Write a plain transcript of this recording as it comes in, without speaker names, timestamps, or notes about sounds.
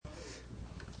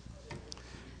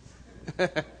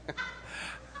If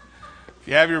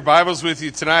you have your Bibles with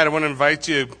you tonight, I want to invite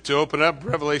you to open up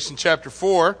Revelation chapter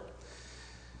 4.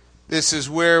 This is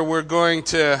where we're going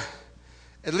to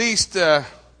at least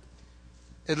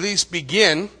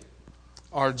begin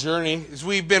our journey. As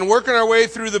we've been working our way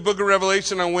through the book of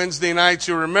Revelation on Wednesday nights,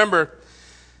 you'll remember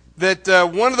that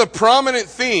one of the prominent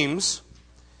themes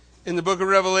in the book of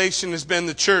Revelation has been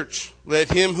the church.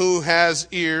 Let him who has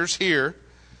ears hear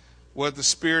what the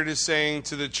Spirit is saying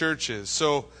to the churches.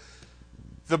 So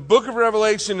the book of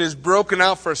Revelation is broken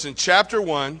out for us in chapter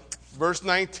 1, verse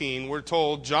 19. We're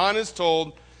told, John is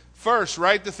told, first,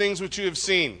 write the things which you have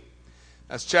seen.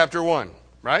 That's chapter 1,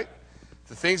 right?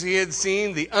 The things he had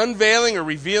seen, the unveiling or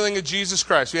revealing of Jesus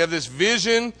Christ. We have this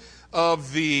vision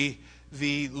of the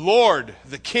Lord,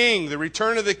 the King, the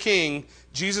return of the King,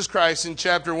 Jesus Christ in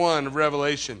chapter 1 of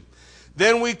Revelation.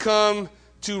 Then we come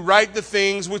to write the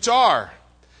things which are.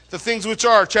 The things which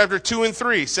are, chapter 2 and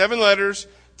 3, 7 letters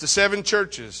to 7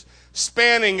 churches,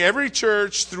 spanning every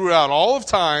church throughout all of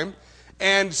time,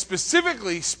 and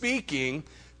specifically speaking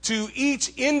to each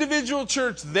individual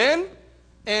church then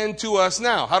and to us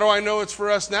now. How do I know it's for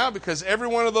us now? Because every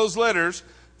one of those letters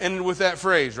ended with that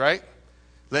phrase, right?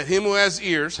 Let him who has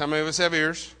ears, how many of us have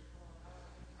ears?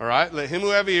 All right, let him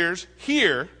who have ears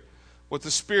hear what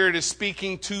the Spirit is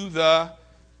speaking to the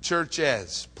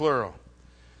churches, plural.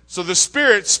 So the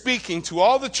Spirit speaking to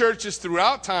all the churches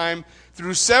throughout time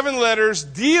through 7 letters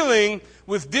dealing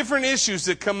with different issues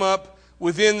that come up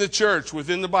within the church,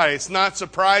 within the body. It's not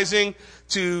surprising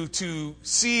to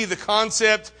see the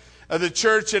concept of the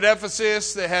church at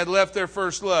Ephesus that had left their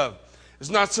first love. It's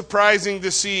not surprising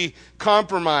to see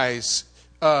compromise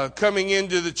coming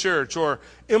into the church, or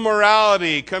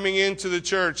immorality coming into the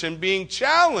church and being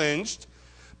challenged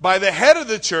by the head of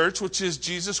the church, which is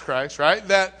Jesus Christ, right?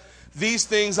 That these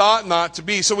things ought not to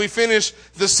be. So we finish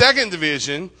the second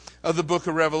division of the book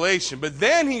of Revelation. But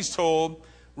then he's told,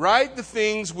 write the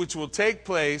things which will take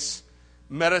place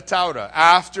metatauta,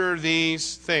 after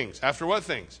these things. After what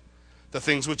things? The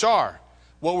things which are.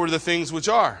 What were the things which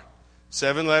are?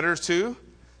 7 letters to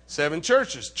 7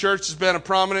 churches. Church has been a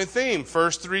prominent theme.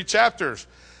 First 3 chapters.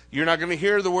 You're not going to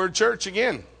hear the word church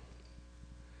again.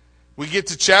 We get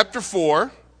to chapter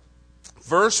 4,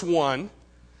 verse 1,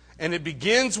 and it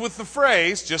begins with the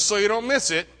phrase, just so you don't miss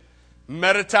it,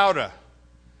 metatauta.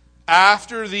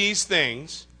 After these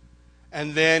things,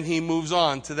 and then he moves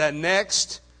on to that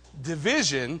next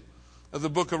division of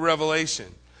the book of Revelation.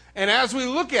 And as we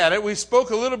look at it, we spoke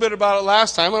a little bit about it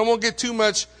last time. I won't get too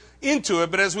much into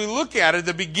it, but as we look at it,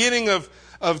 the beginning of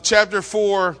chapter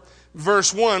 4,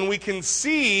 verse 1, we can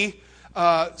see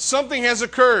something has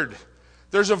occurred.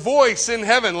 There's a voice in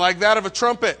heaven like that of a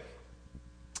trumpet.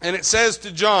 And it says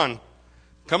to John,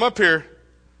 come up here.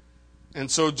 And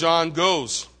so John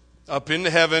goes up into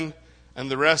heaven,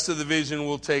 and the rest of the vision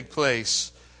will take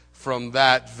place from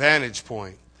that vantage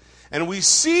point. And we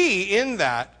see in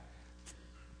that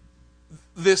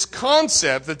this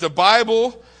concept that the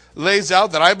Bible lays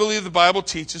out, that I believe the Bible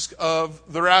teaches, of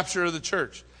the rapture of the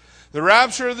church. The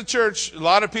rapture of the church, a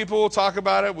lot of people will talk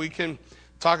about it. We can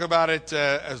talk about it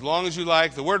as long as you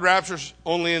like. The word rapture is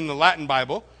only in the Latin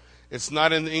Bible. It's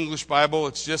not in the English Bible.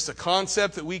 It's just a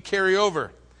concept that we carry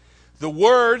over. The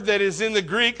word that is in the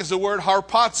Greek is the word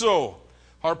harpazo.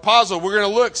 Harpazo. We're going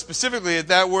to look specifically at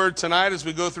that word tonight as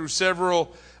we go through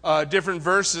several different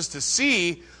verses to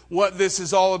see what this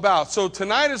is all about. So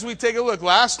tonight as we take a look,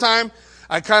 last time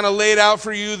I kind of laid out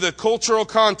for you the cultural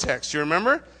context. You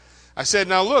remember? I said,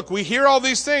 now look, we hear all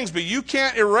these things, but you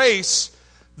can't erase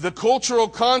the cultural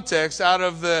context out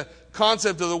of the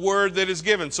concept of the word that is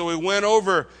given. So we went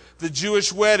over the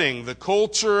Jewish wedding, the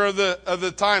culture of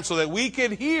the time, so that we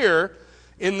could hear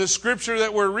in the scripture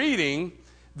that we're reading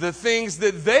the things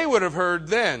that they would have heard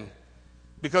then,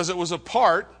 because it was a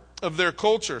part of their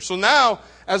culture. So now,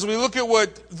 as we look at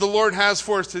what the Lord has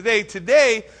for us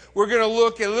today we're going to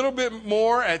look a little bit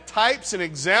more at types and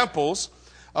examples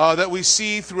that we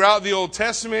see throughout the Old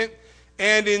Testament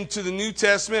and into the New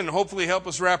Testament, and hopefully help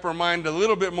us wrap our mind a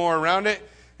little bit more around it.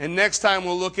 And next time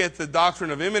we'll look at the doctrine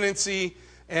of imminency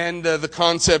and the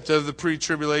concept of the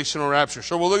pre-tribulational rapture.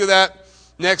 So we'll look at that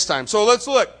next time. So let's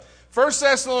look. 1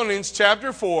 Thessalonians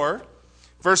chapter 4,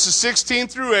 verses 16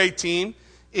 through 18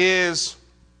 is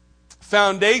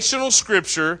foundational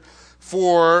scripture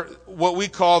for what we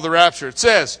call the rapture. It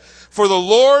says, for the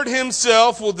Lord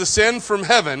himself will descend from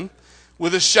heaven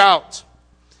with a shout,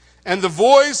 and the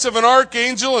voice of an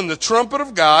archangel and the trumpet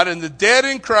of God, and the dead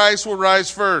in Christ will rise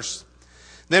first.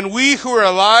 Then we who are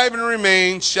alive and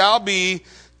remain shall be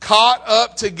caught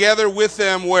up together with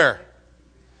them where?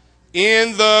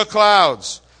 In the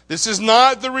clouds. This is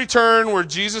not the return where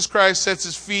Jesus Christ sets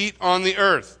his feet on the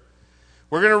earth.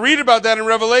 We're going to read about that in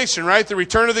Revelation, right? The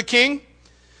return of the king.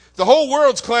 The whole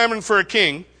world's clamoring for a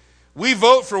king. We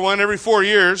vote for one every 4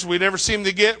 years. We never seem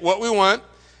to get what we want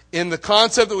in the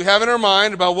concept that we have in our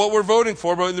mind about what we're voting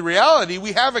for. But in the reality,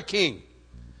 we have a king.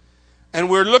 And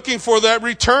we're looking for that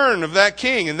return of that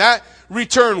king. And that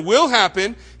return will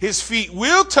happen. His feet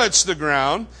will touch the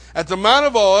ground at the Mount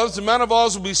of Olives. The Mount of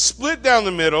Olives will be split down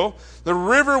the middle. The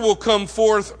river will come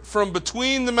forth from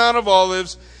between the Mount of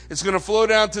Olives. It's going to flow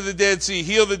down to the Dead Sea,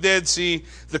 heal the Dead Sea.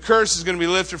 The curse is going to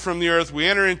be lifted from the earth. We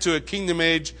enter into a kingdom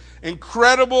age.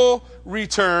 Incredible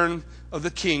return of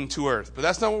the king to earth. But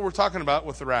that's not what we're talking about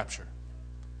with the rapture.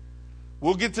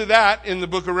 We'll get to that in the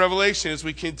book of Revelation as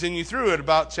we continue through it,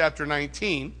 about chapter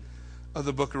 19 of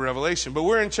the book of Revelation. But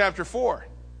we're in chapter 4.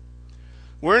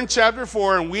 We're in chapter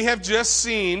 4, and we have just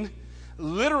seen,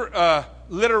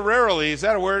 literarily, is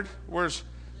that a word?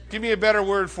 Give me a better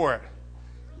word for it.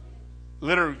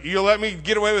 You'll let me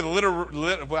get away with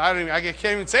I can't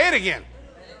even say it again.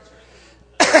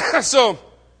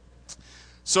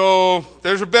 So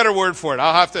there's a better word for it.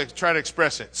 I'll have to try to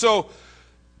express it. So,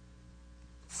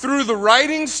 through the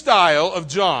writing style of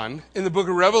John in the book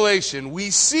of Revelation, we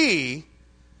see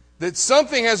that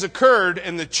something has occurred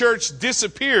and the church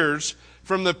disappears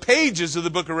from the pages of the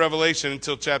book of Revelation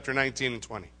until chapter 19 and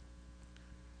 20.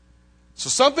 So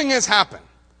something has happened.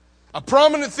 A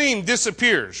prominent theme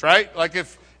disappears, right? Like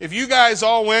if you guys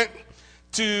all went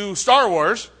to Star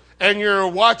Wars and you're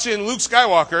watching Luke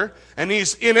Skywalker, and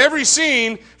he's in every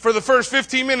scene for the first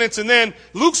 15 minutes, and then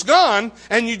Luke's gone,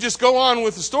 and you just go on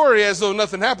with the story as though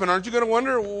nothing happened. Aren't you going to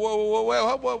wonder,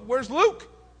 where's Luke?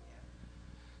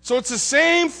 So it's the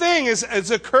same thing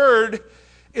as occurred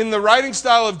in the writing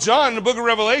style of John in the book of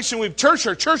Revelation. We've church,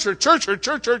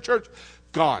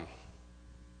 gone.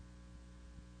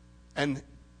 And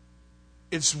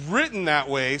it's written that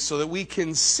way so that we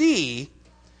can see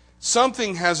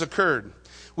something has occurred.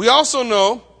 We also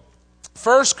know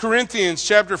 1 Corinthians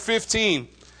chapter 15,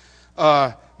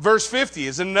 verse 50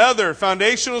 is another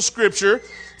foundational scripture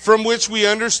from which we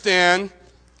understand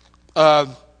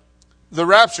the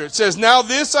rapture. It says, "Now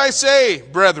this I say,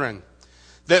 brethren,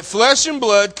 that flesh and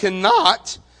blood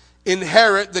cannot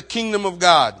inherit the kingdom of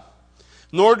God,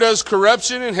 nor does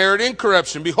corruption inherit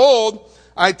incorruption. Behold,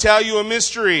 I tell you a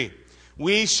mystery.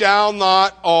 We shall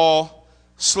not all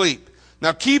sleep."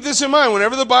 Now keep this in mind.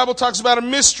 Whenever the Bible talks about a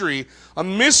mystery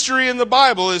in the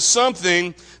Bible is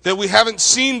something that we haven't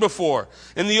seen before.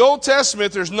 In the Old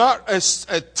Testament, there's not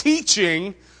a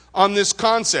teaching on this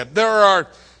concept. There are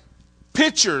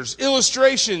pictures,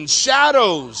 illustrations,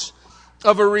 shadows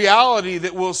of a reality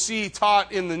that we'll see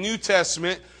taught in the New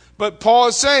Testament. But Paul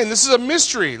is saying this is a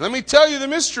mystery. Let me tell you the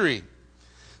mystery.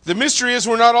 The mystery is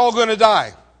we're not all going to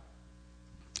die.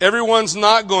 Everyone's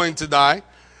not going to die.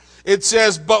 It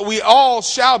says, but we all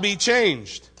shall be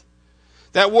changed.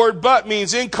 That word "but"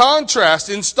 means in contrast,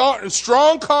 in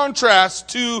strong contrast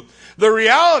to the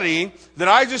reality that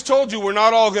I just told you we're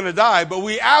not all going to die, but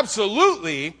we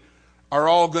absolutely are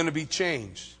all going to be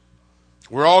changed.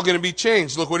 We're all going to be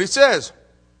changed. Look what he says.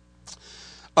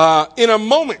 In a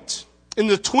moment, in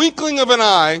the twinkling of an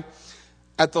eye,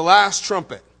 at the last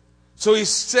trumpet. So he's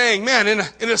saying, man,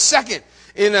 in a second,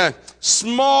 in a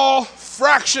small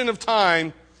fraction of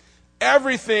time,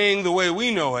 everything the way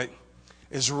we know it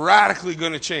is radically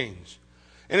going to change.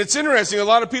 And it's interesting, a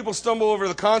lot of people stumble over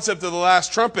the concept of the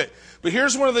last trumpet. But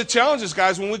here's one of the challenges,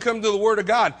 guys, when we come to the Word of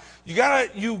God. You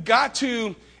got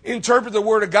to interpret the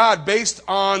Word of God based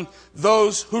on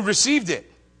those who received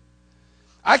it.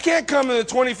 I can't come in the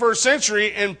 21st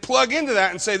century and plug into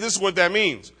that and say this is what that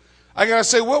means. I got to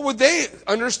say, what would they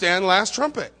understand last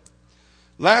trumpet?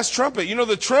 Last trumpet. You know,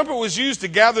 the trumpet was used to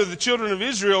gather the children of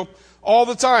Israel all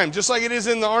the time, just like it is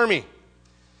in the army,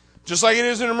 just like it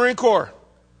is in the Marine Corps.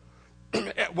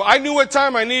 Well, I knew what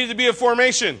time I needed to be at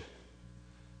formation.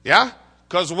 Yeah?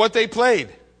 Because of what they played.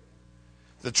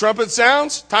 The trumpet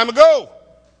sounds, time to go.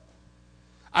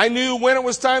 I knew when it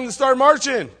was time to start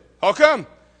marching. How come?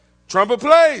 Trumpet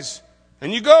plays,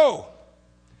 and you go.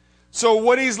 So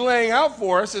what he's laying out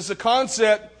for us is the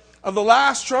concept of the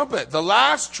last trumpet. The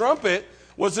last trumpet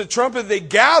was the trumpet that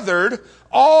gathered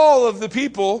all of the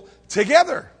people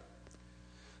together.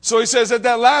 So he says at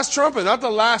that last trumpet, not the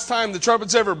last time the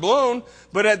trumpet's ever blown,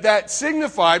 but at that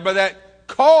signified by that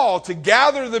call to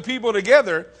gather the people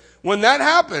together, when that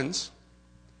happens,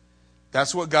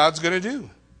 that's what God's going to do.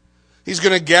 He's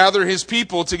going to gather his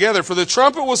people together. For the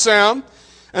trumpet will sound,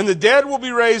 and the dead will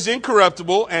be raised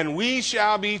incorruptible, and we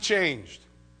shall be changed.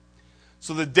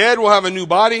 So the dead will have a new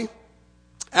body,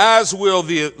 as will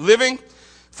the living.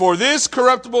 For this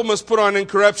corruptible must put on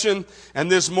incorruption,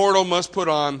 and this mortal must put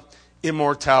on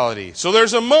immortality. So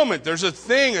there's a moment, there's a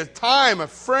thing, a time, a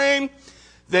frame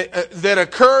that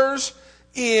occurs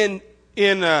in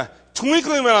a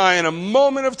twinkling of an eye, in a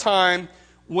moment of time,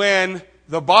 when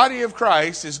the body of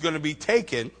Christ is going to be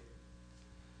taken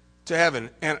to heaven.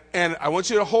 And I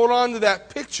want you to hold on to that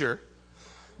picture,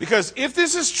 because if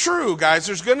this is true, guys,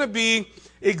 there's going to be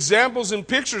examples and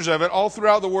pictures of it all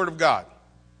throughout the Word of God.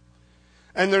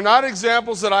 And they're not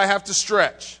examples that I have to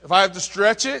stretch. If I have to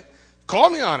stretch it, call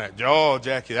me on it. Oh,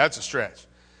 Jackie, that's a stretch.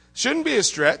 Shouldn't be a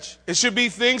stretch. It should be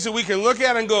things that we can look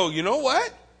at and go, you know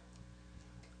what?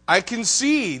 I can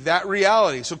see that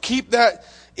reality. So keep that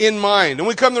in mind. And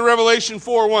we come to Revelation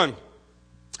 4:1.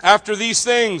 After these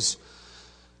things,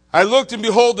 I looked, and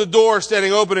behold, the door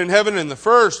standing open in heaven, and the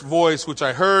first voice which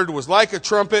I heard was like a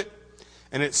trumpet,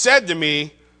 and it said to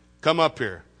me, come up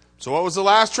here. So what was the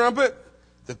last trumpet?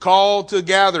 The call to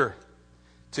gather,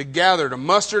 to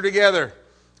muster together.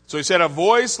 So he said, a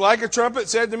voice like a trumpet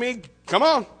said to me, come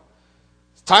on,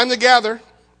 it's time to gather.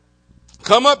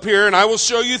 Come up here, and I will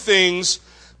show you things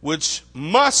which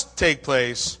must take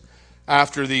place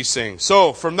after these things.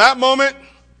 So from that moment,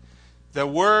 the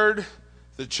word,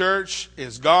 the church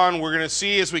is gone. We're going to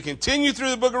see as we continue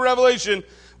through the book of Revelation,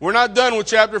 we're not done with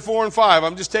chapter 4 and 5.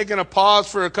 I'm just taking a pause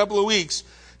for a couple of weeks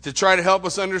to try to help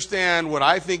us understand what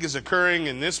I think is occurring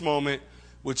in this moment,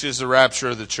 which is the rapture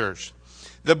of the church.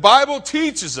 The Bible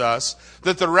teaches us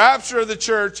that the rapture of the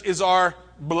church is our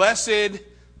blessed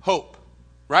hope,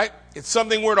 right? It's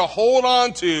something we're to hold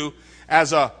on to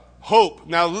as a hope.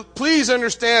 Now, please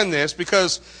understand this,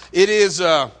 because it is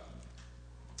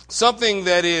something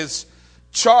that is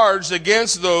charged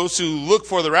against those who look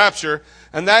for the rapture,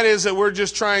 and that is that we're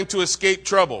just trying to escape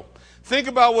trouble. Think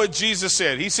about what Jesus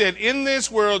said. He said, in this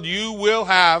world you will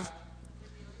have.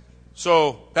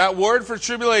 So that word for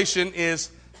tribulation is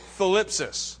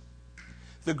thalipsis.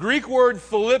 The Greek word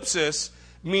thalipsis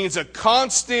means a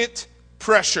constant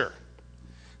pressure.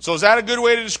 So is that a good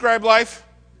way to describe life?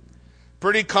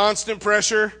 Pretty constant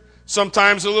pressure.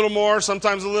 Sometimes a little more,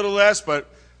 sometimes a little less, but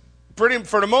for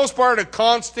the most part, a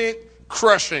constant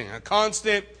crushing, a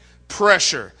constant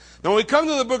pressure. Now when we come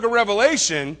to the book of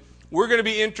Revelation, we're going to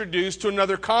be introduced to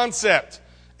another concept.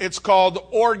 It's called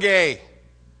orge.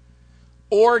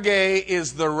 Orge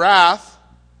is the wrath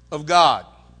of God.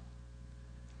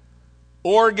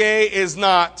 Orge is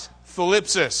not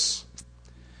thalipsis.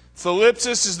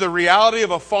 Thalipsis is the reality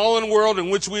of a fallen world in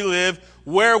which we live,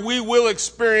 where we will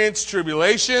experience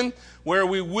tribulation, where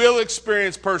we will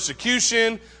experience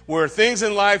persecution, where things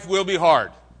in life will be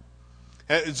hard.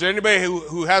 Is there anybody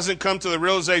who hasn't come to the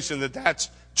realization that that's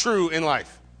true in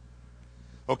life?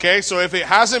 Okay, so if it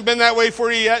hasn't been that way for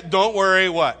you yet, don't worry,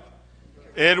 what?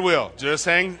 It will. Just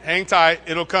hang tight,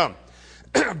 it'll come.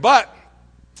 But,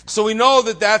 so we know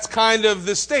that that's kind of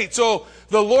the state. So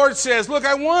the Lord says, look,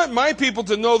 I want my people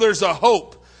to know there's a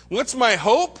hope. What's my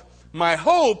hope? My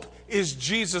hope is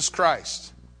Jesus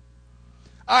Christ.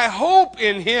 I hope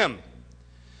in Him.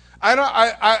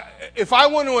 If I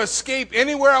want to escape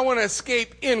anywhere, I want to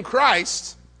escape in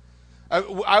Christ.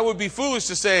 I would be foolish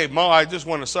to say, I just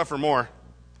want to suffer more.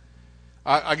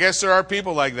 I guess there are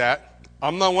people like that.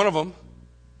 I'm not one of them.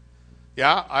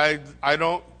 Yeah, I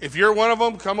don't. If you're one of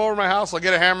them, come over to my house. I'll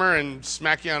get a hammer and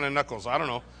smack you on the knuckles. I don't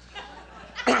know.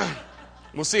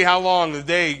 We'll see how long the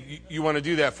day you want to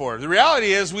do that for. The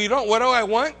reality is, what do I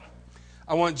want?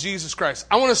 I want Jesus Christ.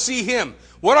 I want to see Him.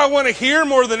 What I want to hear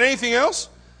more than anything else?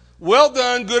 Well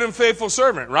done, good and faithful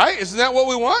servant, right? Isn't that what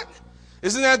we want?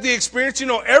 Isn't that the experience? You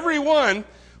know, everyone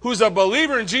who's a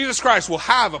believer in Jesus Christ will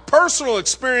have a personal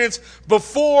experience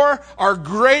before our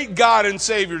great God and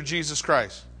Savior, Jesus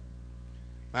Christ.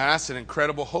 Man, that's an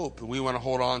incredible hope that we want to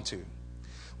hold on to.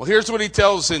 Well, here's what he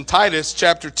tells us in Titus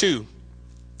chapter 2,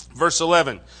 verse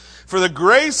 11. For the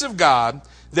grace of God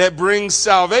that brings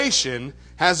salvation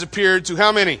has appeared to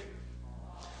how many?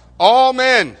 All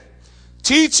men,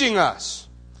 teaching us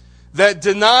that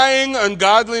denying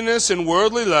ungodliness and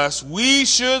worldly lust, we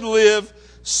should live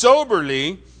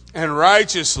soberly and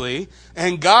righteously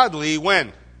and godly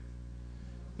when?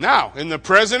 Now, in the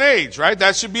present age, right?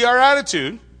 That should be our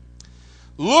attitude.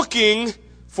 Looking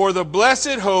for the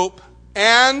blessed hope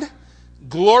and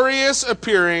glorious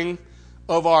appearing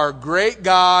of our great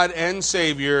God and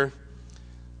Savior,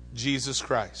 Jesus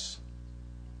Christ.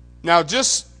 Now,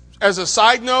 just as a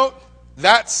side note,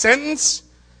 that sentence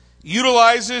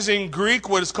utilizes in Greek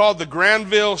what is called the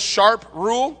Granville-Sharp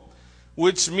rule,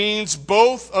 which means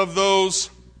both of those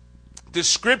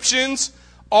descriptions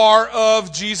are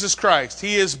of Jesus Christ.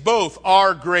 He is both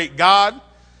our great God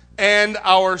and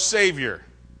our Savior.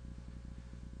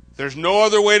 There's no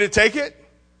other way to take it.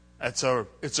 It's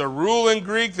a rule in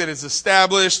Greek that is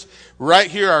established right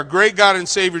here. Our great God and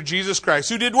Savior, Jesus Christ,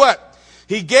 who did what?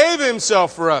 He gave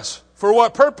himself for us. For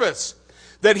what purpose?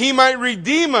 That he might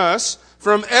redeem us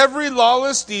from every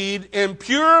lawless deed and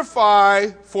purify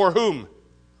for whom?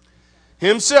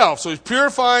 Himself. So he's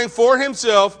purifying for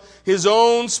himself his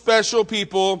own special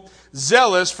people,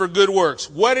 zealous for good works.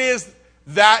 What is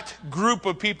that group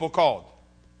of people called?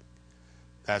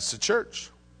 That's the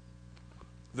church.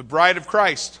 The bride of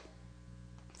Christ.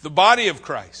 The body of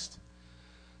Christ.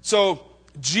 So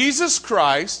Jesus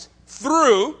Christ,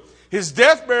 through his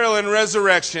death, burial, and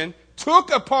resurrection, took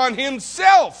upon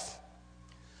himself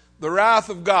the wrath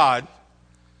of God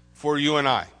for you and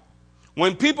I.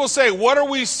 When people say, what are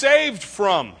we saved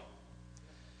from?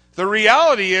 The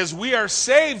reality is we are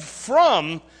saved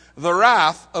from the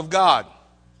wrath of God.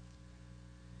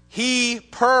 He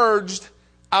purged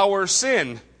our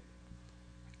sin.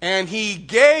 And he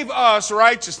gave us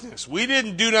righteousness. We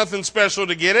didn't do nothing special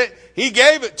to get it. He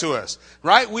gave it to us.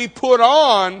 Right? We put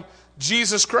on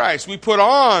Jesus Christ. We put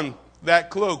on that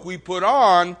cloak. We put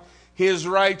on his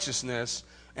righteousness.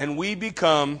 And we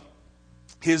become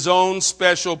his own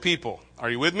special people.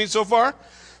 Are you with me so far?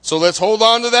 So let's hold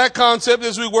on to that concept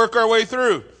as we work our way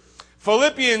through.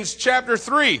 Philippians chapter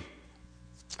 3.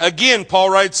 Again,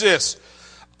 Paul writes this.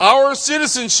 Our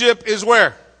citizenship is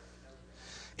where?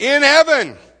 In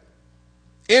heaven.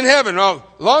 In heaven. Now,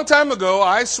 a long time ago,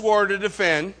 I swore to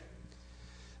defend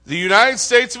the United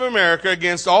States of America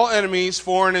against all enemies,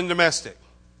 foreign and domestic.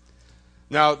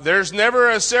 Now, there's never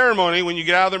a ceremony when you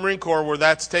get out of the Marine Corps where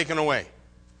that's taken away.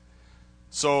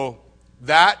 So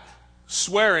that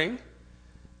swearing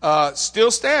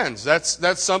still stands.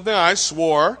 That's something I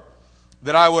swore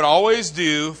that I would always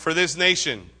do for this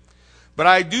nation. But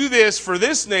I do this for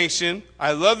this nation.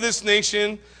 I love this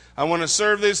nation. I want to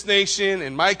serve this nation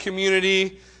and my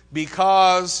community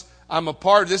because I'm a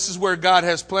part. This is where God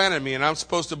has planted me, and I'm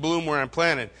supposed to bloom where I'm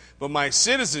planted. But my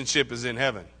citizenship is in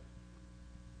heaven.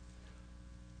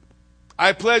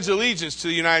 I pledge allegiance to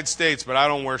the United States, but I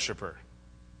don't worship her.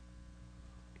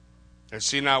 Is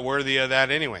she not worthy of that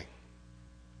anyway?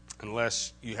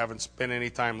 Unless you haven't spent any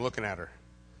time looking at her.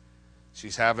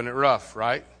 She's having it rough,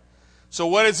 right? So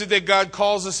what is it that God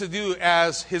calls us to do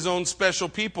as his own special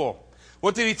people?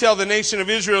 What did he tell the nation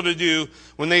of Israel to do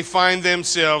when they find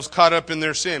themselves caught up in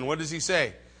their sin? What does he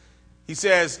say? He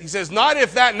says, not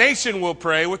if that nation will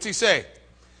pray. What's he say?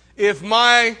 If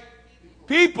my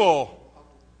people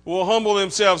will humble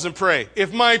themselves and pray.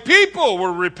 If my people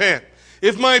will repent.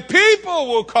 If my people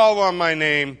will call on my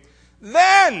name,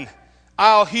 then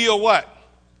I'll heal what?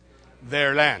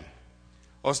 Their land.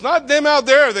 Well, it's not them out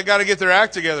there that got to get their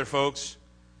act together, folks.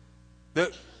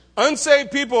 The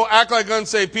unsaved people act like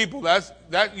unsaved people.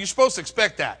 That you're supposed to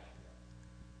expect that.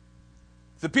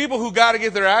 The people who got to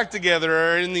get their act together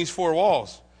are in these four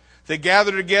walls. They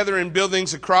gather together in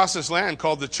buildings across this land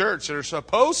called the church that are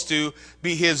supposed to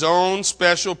be his own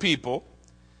special people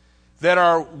that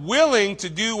are willing to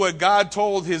do what God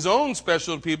told his own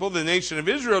special people, the nation of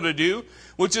Israel, to do,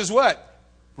 which is what?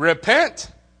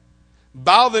 Repent.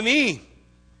 Bow the knee.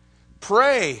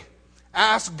 Pray.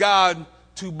 Ask God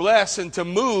to bless and to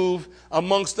move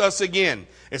amongst us again.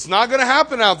 It's not going to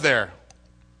happen out there.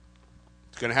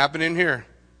 It's going to happen in here,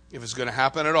 if it's going to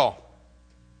happen at all.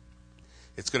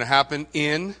 It's going to happen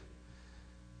in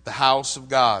the house of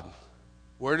God.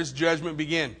 Where does judgment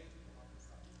begin?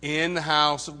 In the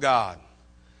house of God.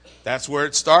 That's where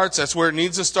it starts. That's where it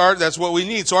needs to start. That's what we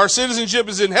need. So our citizenship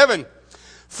is in heaven,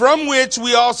 from which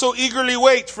we also eagerly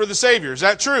wait for the Savior. Is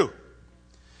that true?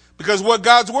 Because what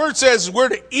God's Word says is we're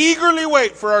to eagerly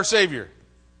wait for our Savior.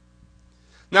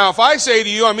 Now, if I say to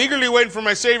you, I'm eagerly waiting for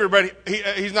my Savior, but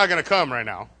he's not going to come right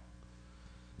now.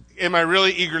 Am I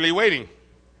really eagerly waiting?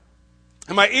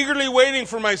 Am I eagerly waiting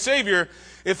for my Savior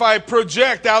if I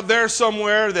project out there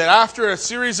somewhere that after a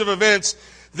series of events,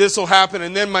 this will happen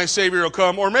and then my Savior will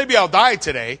come? Or maybe I'll die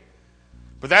today.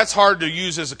 But that's hard to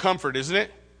use as a comfort, isn't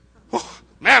it? Oh,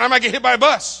 man, I might get hit by a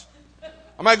bus.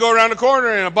 I might go around the corner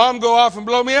and a bomb go off and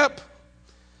blow me up.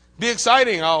 Be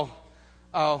exciting.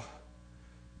 Well,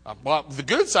 the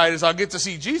good side is I'll get to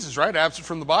see Jesus, right? Absent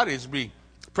from the body is to be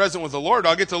present with the Lord.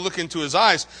 I'll get to look into his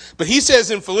eyes. But he says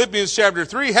in Philippians chapter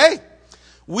 3, hey,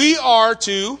 we are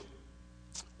to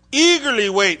eagerly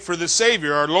wait for the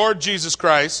Savior, our Lord Jesus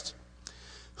Christ,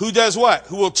 who does what?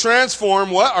 Who will transform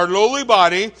what? Our lowly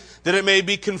body, that it may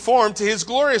be conformed to his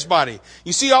glorious body.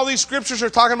 You see, all these scriptures are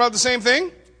talking about the same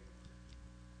thing?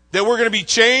 That we're going to be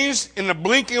changed in the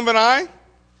blinking of an eye?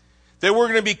 That we're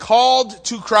going to be called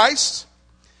to Christ?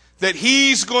 that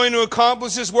He's going to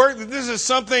accomplish His work, that this is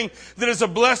something that is a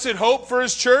blessed hope for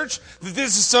His church, that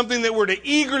this is something that we're to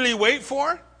eagerly wait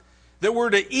for, that we're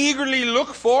to eagerly look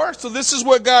for. So this is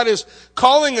what God is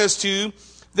calling us to,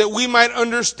 that we might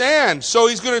understand. So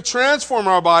He's going to transform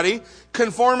our body,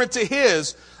 conform it to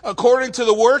His, according to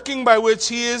the working by which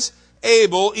He is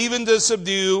able even to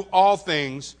subdue all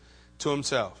things to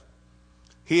Himself.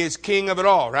 He is king of it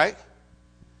all, right?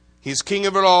 He's king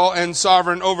of it all and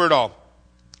sovereign over it all.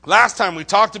 Last time we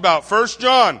talked about 1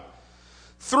 John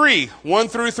 3, 1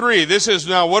 through 3. This is,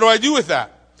 now what do I do with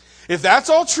that? If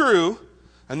that's all true,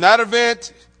 and that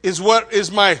event is what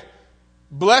is my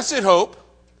blessed hope,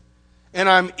 and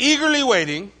I'm eagerly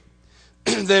waiting,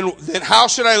 then how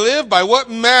should I live? By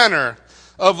what manner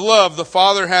of love the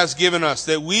Father has given us,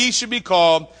 that we should be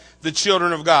called the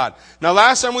children of God. Now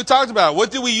last time we talked about, what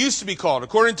did we used to be called?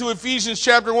 According to Ephesians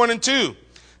chapter 1 and 2,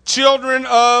 children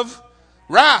of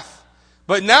wrath.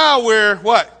 But now we're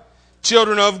what?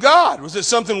 Children of God. Was it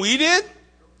something we did?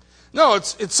 No,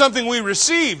 it's something we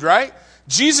received, right?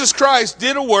 Jesus Christ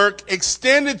did a work,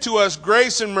 extended to us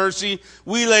grace and mercy.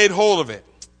 We laid hold of it.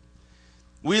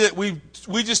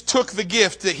 We just took the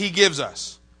gift that He gives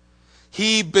us.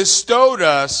 He bestowed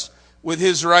us with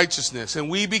His righteousness, and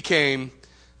we became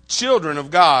children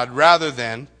of God rather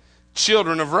than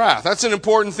children of wrath. That's an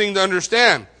important thing to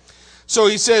understand. So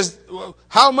he says,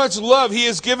 how much love He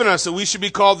has given us that we should be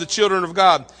called the children of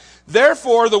God.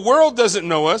 Therefore, the world doesn't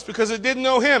know us because it didn't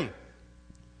know Him.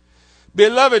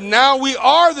 Beloved, now we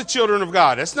are the children of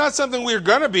God. It's not something we're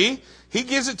going to be. He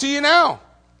gives it to you now.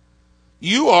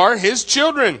 You are His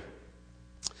children.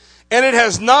 And it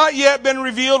has not yet been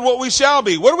revealed what we shall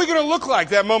be. What are we going to look like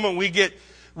that moment we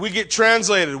get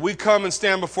translated? We come and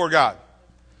stand before God.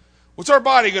 What's our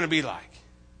body going to be like?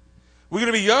 We're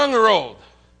going to be young or old?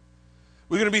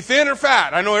 We're going to be thin or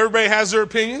fat? I know everybody has their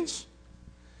opinions.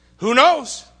 Who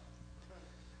knows?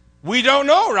 We don't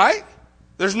know, right?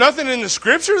 There's nothing in the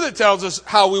Scripture that tells us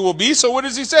how we will be. So what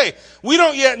does He say? We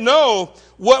don't yet know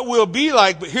what we'll be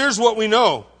like, but here's what we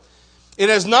know. It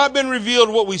has not been revealed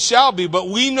what we shall be, but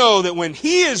we know that when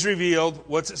He is revealed,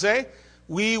 what's it say?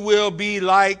 We will be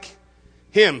like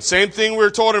Him. Same thing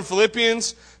we're told in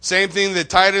Philippians. Same thing that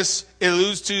Titus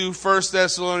alludes to. 1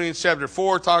 Thessalonians chapter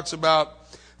 4 talks about.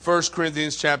 1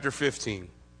 Corinthians chapter 15.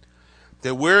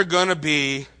 That we're going to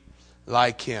be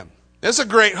like Him. That's a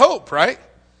great hope, right?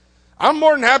 I'm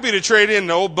more than happy to trade in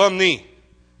the old bum knee.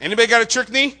 Anybody got a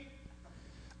trick knee?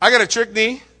 I got a trick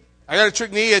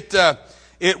knee.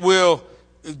 It will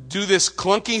do this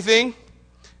clunky thing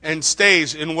and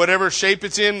stays in whatever shape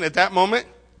it's in at that moment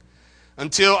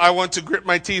until I want to grip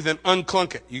my teeth and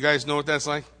unclunk it. You guys know what that's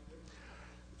like?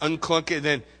 Unclunk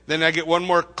it, then I get one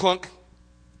more clunk.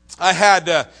 I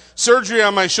had surgery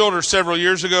on my shoulder several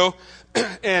years ago,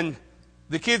 and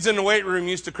the kids in the weight room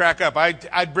used to crack up.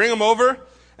 I'd bring them over,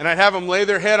 and I'd have them lay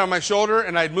their head on my shoulder,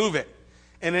 and I'd move it.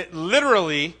 And it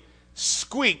literally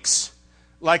squeaks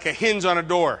like a hinge on a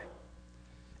door.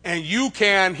 And you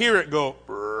can hear it go,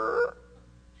 brr,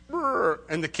 brr,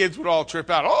 and the kids would all trip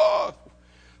out. Oh,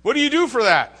 what do you do for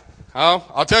that? Oh,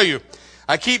 I'll tell you.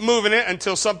 I keep moving it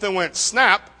until something went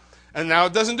snap, and now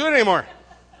it doesn't do it anymore.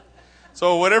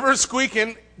 So whatever's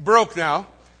squeaking broke now,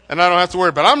 and I don't have to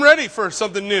worry. But I'm ready for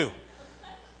something new.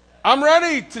 I'm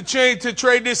ready to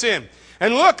trade this in.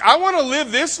 And look, I want to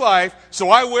live this life, so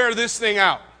I wear this thing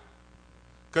out.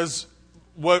 Because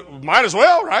might as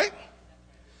well, right?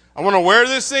 I want to wear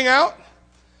this thing out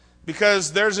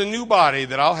because there's a new body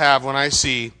that I'll have when I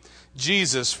see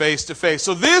Jesus face to face.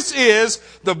 So this is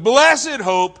the blessed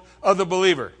hope of the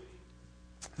believer.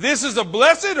 This is a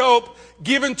blessed hope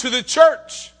given to the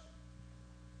church.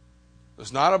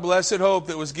 It's not a blessed hope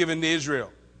that was given to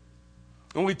Israel.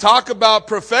 When we talk about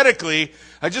prophetically,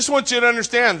 I just want you to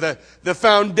understand that the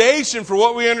foundation for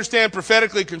what we understand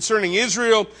prophetically concerning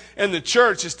Israel and the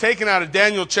church is taken out of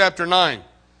Daniel chapter 9.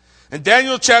 And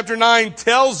Daniel chapter 9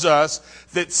 tells us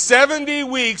that 70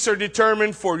 weeks are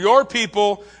determined for your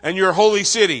people and your holy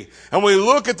city. And when we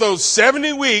look at those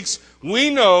 70 weeks,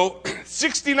 we know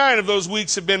 69 of those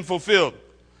weeks have been fulfilled.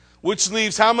 Which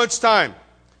leaves how much time?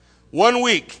 1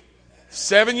 week.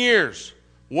 7 years.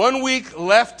 1 week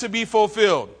left to be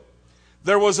fulfilled.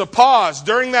 There was a pause.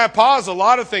 During that pause, a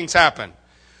lot of things happened.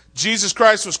 Jesus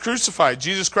Christ was crucified.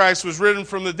 Jesus Christ was risen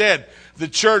from the dead. The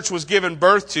church was given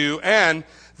birth to, and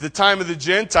the time of the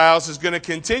Gentiles is going to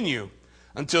continue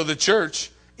until the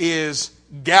church is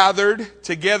gathered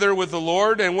together with the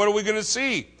Lord. And what are we going to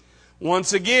see?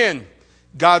 Once again,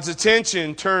 God's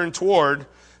attention turned toward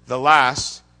the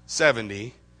last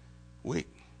 70 weeks.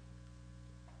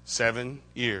 7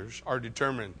 years are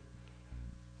determined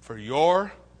for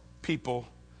your people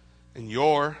and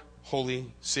your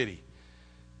holy city.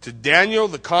 To Daniel,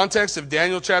 the context of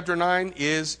Daniel chapter 9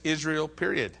 is Israel,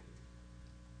 period.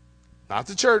 Not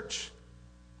the church.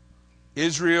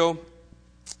 Israel,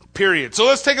 period. So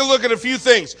let's take a look at a few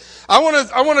things. I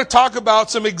want to talk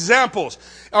about some examples.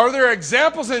 Are there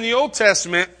examples in the Old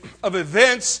Testament of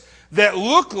events that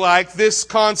look like this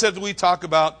concept we talk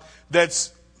about,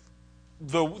 that's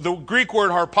the Greek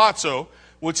word harpazo,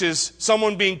 which is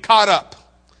someone being caught up.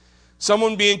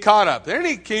 Someone being caught up.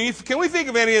 Can we think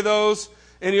of any of those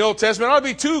in the Old Testament? Ought to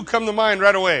be two come to mind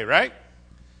right away, right?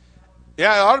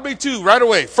 Yeah, it ought to be two right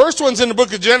away. First one's in the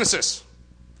book of Genesis.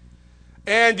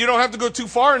 And you don't have to go too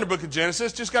far in the book of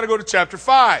Genesis, just got to go to chapter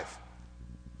 5.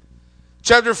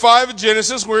 Chapter 5 of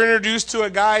Genesis, we're introduced to a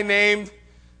guy named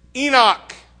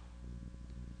Enoch.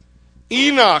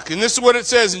 Enoch, and this is what it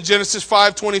says in Genesis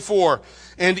 5:24.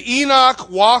 And Enoch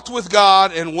walked with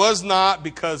God and was not,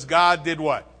 because God did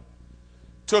what?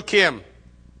 Took him.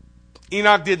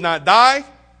 Enoch did not die.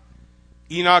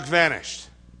 Enoch vanished.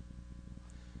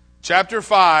 Chapter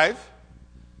 5,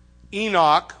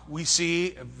 Enoch, we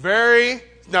see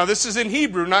now this is in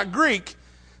Hebrew, not Greek,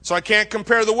 so I can't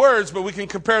compare the words, but we can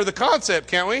compare the concept,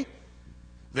 can't we?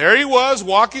 There he was,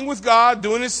 walking with God,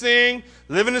 doing his thing,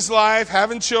 living his life,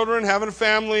 having children, having a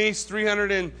family. He's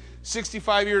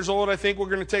 365 years old, I think. We're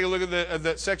going to take a look at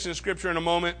that section of Scripture in a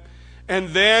moment. And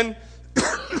then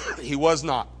he was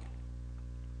not.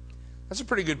 That's a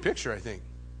pretty good picture, I think.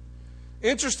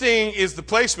 Interesting is the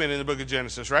placement in the book of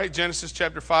Genesis, right? Genesis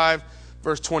chapter 5,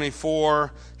 verse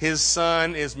 24. His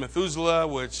son is Methuselah,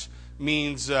 which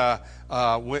means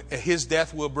his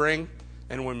death will bring.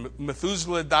 And when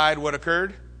Methuselah died, what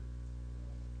occurred?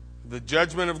 The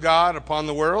judgment of God upon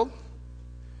the world.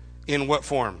 In what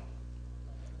form?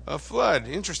 A flood.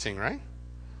 Interesting, right?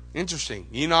 Interesting.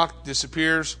 Enoch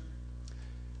disappears.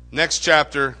 Next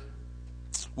chapter,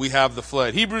 we have the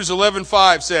flood. Hebrews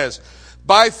 11:5 says,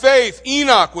 by faith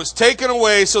Enoch was taken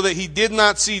away so that he did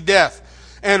not see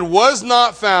death, and was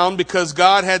not found because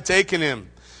God had taken him.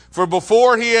 For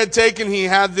before he had taken, he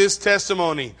had this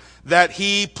testimony, that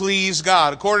he pleased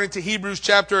God. According to Hebrews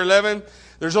chapter 11,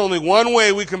 there's only one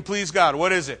way we can please God.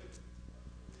 What is it?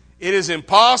 It is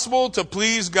impossible to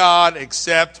please God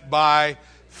except by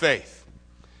faith.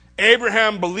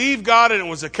 Abraham believed God and it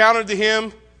was accounted to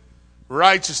him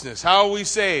righteousness. How are we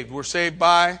saved? We're saved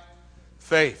by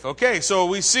faith. Okay, so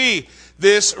we see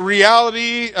this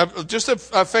reality, just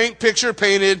a faint picture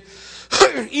painted.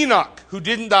 Enoch, who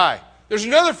didn't die. There's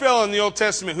another fellow in the Old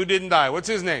Testament who didn't die. What's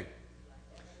his name?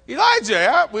 Elijah.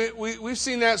 Yeah, we've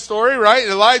seen that story, right?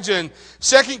 Elijah in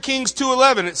 2 Kings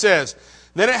 2:11, it says,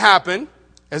 then it happened,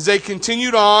 as they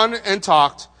continued on and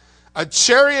talked, a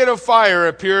chariot of fire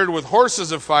appeared with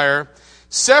horses of fire,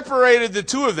 separated the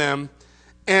two of them,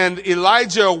 and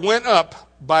Elijah went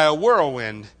up by a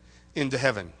whirlwind into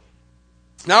heaven.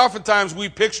 Now, oftentimes we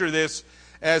picture this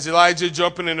as Elijah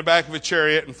jumping in the back of a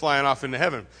chariot and flying off into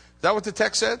heaven. Is that what the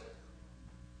text said? It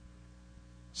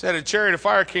said a chariot of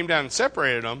fire came down and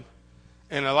separated them,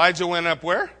 and Elijah went up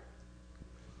where?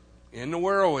 In the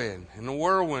whirlwind. In the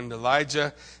whirlwind,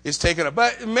 Elijah is taken up.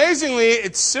 But amazingly,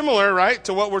 it's similar, right,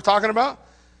 to what we're talking about?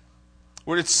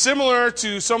 Where it's similar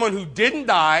to someone who didn't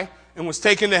die and was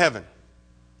taken to heaven.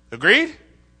 Agreed?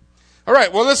 All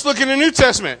right, well, let's look in the New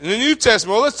Testament. In the New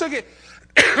Testament, well, let's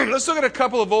look at a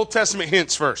couple of Old Testament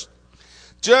hints first.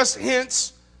 Just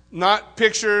hints, not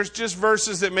pictures, just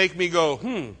verses that make me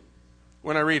go,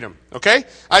 when I read them. Okay?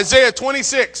 Isaiah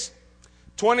 26,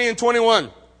 20 and 21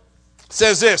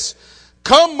 says this,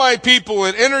 come, my people,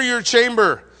 and enter your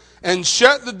chamber, and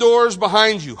shut the doors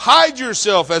behind you. Hide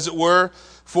yourself, as it were,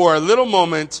 for a little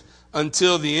moment,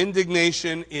 until the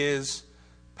indignation is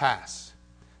past.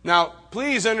 Now,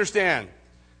 please understand,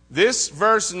 this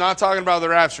verse is not talking about the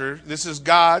rapture. This is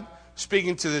God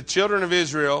speaking to the children of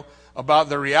Israel about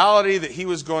the reality that he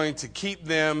was going to keep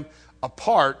them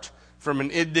apart from an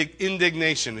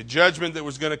indignation, a judgment that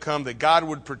was going to come, that God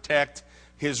would protect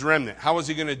his remnant. How was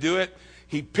he going to do it?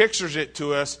 He pictures it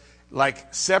to us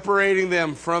like separating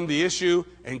them from the issue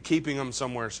and keeping them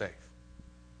somewhere safe.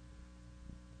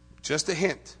 Just a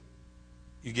hint.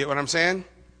 You get what I'm saying?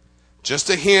 Just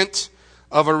a hint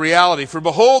of a reality. For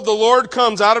behold, the Lord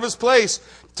comes out of his place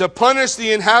to punish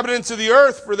the inhabitants of the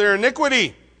earth for their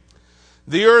iniquity.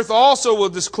 The earth also will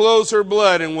disclose her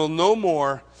blood and will no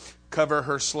more cover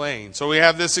her slain. So we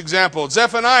have this example.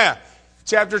 Zephaniah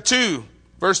chapter 2,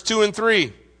 verse 2 and 3.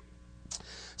 It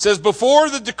says, before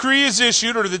the decree is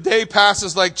issued, or the day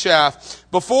passes like chaff,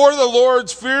 before the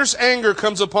Lord's fierce anger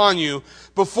comes upon you,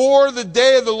 before the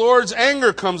day of the Lord's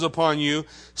anger comes upon you,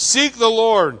 seek the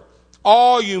Lord,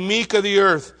 all you meek of the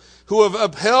earth, who have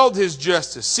upheld his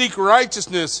justice. Seek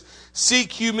righteousness,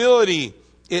 seek humility.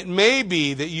 It may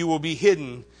be that you will be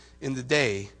hidden in the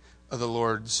day of the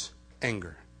Lord's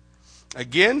anger.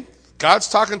 Again, God's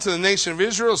talking to the nation of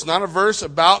Israel. It's not a verse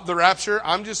about the rapture.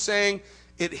 I'm just saying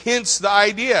it hints the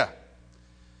idea.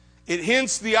 It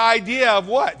hints the idea of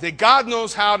what? That God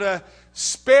knows how to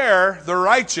spare the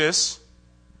righteous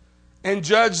and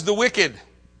judge the wicked.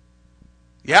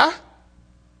 Yeah?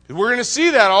 We're going to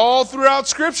see that all throughout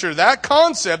Scripture. That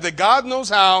concept that God knows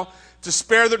how to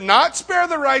spare not spare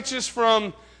the righteous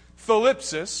from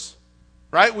thlipsis,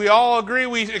 right? We all agree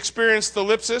we experience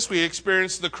thlipsis. We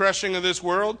experience the crushing of this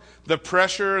world, the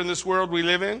pressure in this world we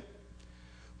live in.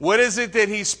 What is it that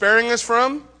he's sparing us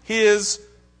from? His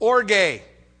orge,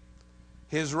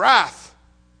 his wrath.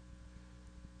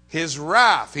 His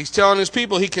wrath. He's telling his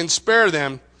people he can spare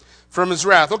them from his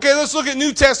wrath. Okay, let's look at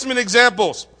New Testament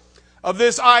examples of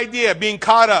this idea, being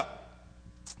caught up.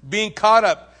 Being caught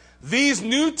up. These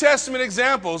New Testament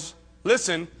examples,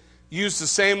 listen, use the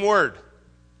same word.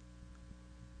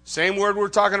 Same word we're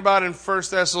talking about in 1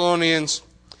 Thessalonians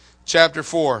chapter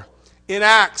 4. In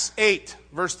Acts 8,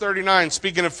 verse 39,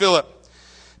 speaking of Philip.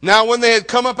 Now when they had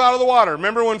come up out of the water,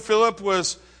 remember when Philip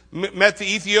met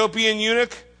the Ethiopian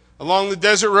eunuch along the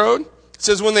desert road? It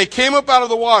says when they came up out of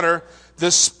the water,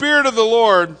 the Spirit of the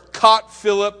Lord caught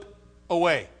Philip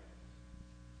away.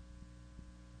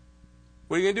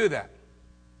 What are you going to do with that?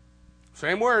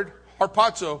 Same word,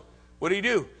 harpazo. What did he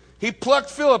do? He plucked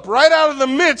Philip right out of the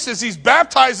midst as he's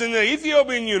baptizing the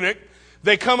Ethiopian eunuch.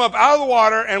 They come up out of the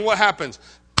water, and what happens?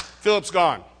 Philip's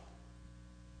gone.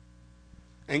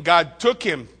 And God took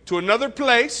him to another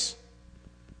place,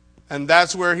 and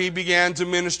that's where he began to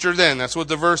minister then. That's what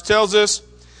the verse tells us.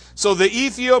 So the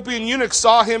Ethiopian eunuch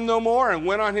saw him no more and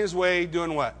went on his way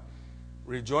doing what?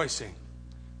 Rejoicing.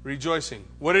 Rejoicing.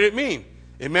 What did it mean?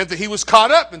 It meant that he was caught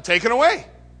up and taken away.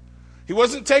 He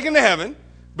wasn't taken to heaven,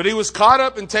 but he was caught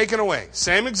up and taken away.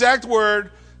 Same exact word,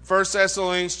 1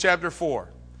 Thessalonians chapter 4.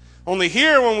 Only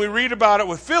here, when we read about it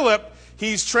with Philip,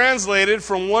 he's translated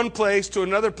from one place to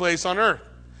another place on earth.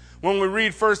 When we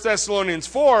read 1 Thessalonians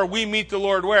 4, we meet the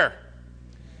Lord where?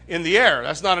 In the air.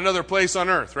 That's not another place on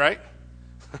earth, right?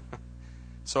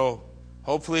 So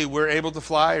hopefully we're able to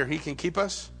fly, or he can keep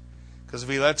us. Because if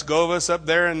he lets go of us up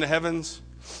there in the heavens,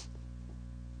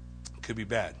 it could be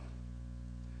bad.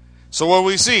 So what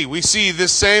we see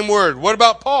this same word. What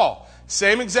about Paul?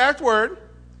 Same exact word.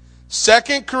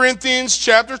 2 Corinthians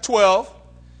chapter 12,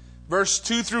 verse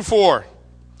 2 through 4.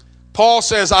 Paul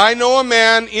says, I know a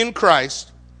man in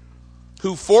Christ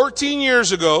who 14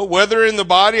 years ago, whether in the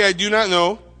body I do not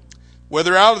know,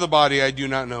 whether out of the body I do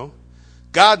not know,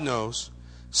 God knows,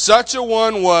 such a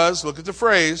one was, look at the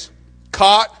phrase,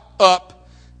 caught up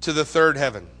to the third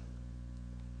heaven.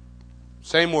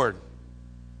 Same word.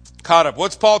 Caught up.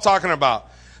 What's Paul talking about?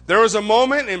 There was a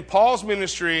moment in Paul's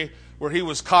ministry where he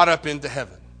was caught up into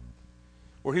heaven.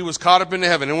 Where he was caught up into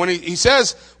heaven. And when he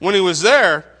says, when he was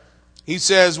there, he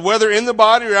says, whether in the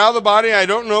body or out of the body, I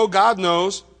don't know, God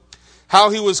knows, how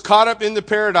he was caught up into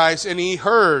paradise, and he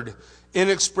heard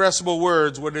inexpressible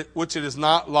words which it is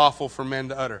not lawful for men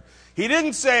to utter. He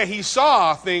didn't say he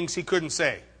saw things he couldn't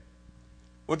say.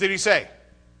 What did he say?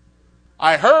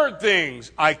 I heard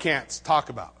things I can't talk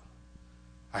about.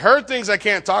 I heard things I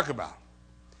can't talk about.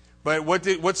 But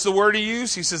what's the word he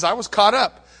used? He says, I was caught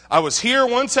up. I was here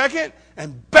 1 second,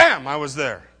 and bam, I was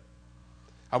there.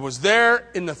 I was there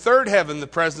in the third heaven, the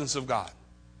presence of God.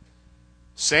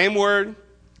 Same word,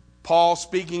 Paul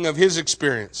speaking of his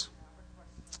experience.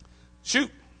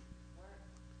 Shoot.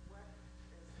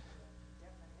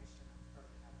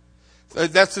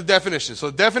 That's the definition.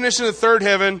 So the definition of third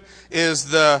heaven is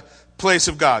the place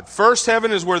of God. First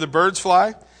heaven is where the birds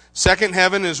fly. Second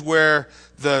heaven is where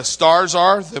the stars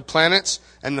are, the planets.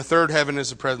 And the third heaven is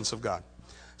the presence of God.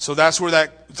 So that's where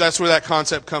that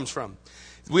concept comes from.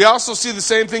 We also see the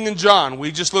same thing in John.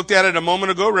 We just looked at it a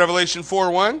moment ago, Revelation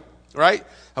 4:1, right?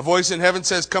 A voice in heaven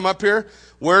says, come up here.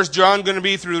 Where's John going to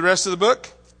be through the rest of the book?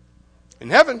 In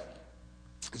heaven.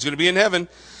 He's going to be in heaven,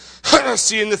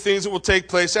 seeing the things that will take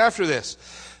place after this.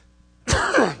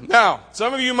 Now,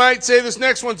 some of you might say this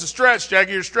next one's a stretch.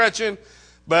 Jackie, you're stretching.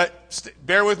 But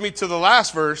bear with me to the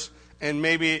last verse, and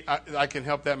maybe I can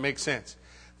help that make sense.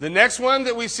 The next one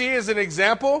that we see as an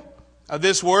example of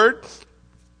this word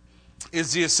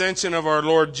is the ascension of our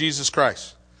Lord Jesus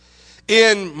Christ.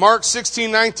 In Mark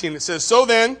 16:19, it says, so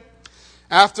then,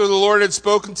 after the Lord had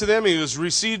spoken to them, he was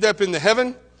received up into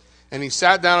heaven, and he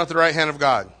sat down at the right hand of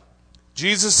God.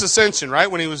 Jesus' ascension, right?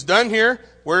 When he was done here,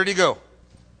 where did he go?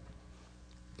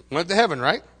 Went to heaven,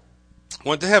 right?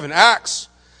 Went to heaven. Acts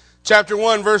chapter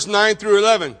 1, verse 9 through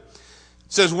 11.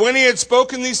 It says, when he had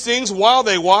spoken these things, while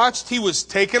they watched, he was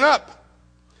taken up.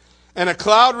 And a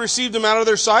cloud received him out of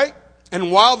their sight.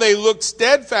 And while they looked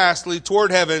steadfastly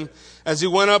toward heaven, as he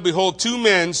went up, behold, two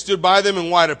men stood by them in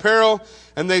white apparel.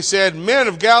 And they said, Men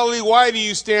of Galilee, why do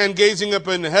you stand gazing up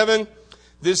into heaven?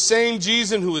 This same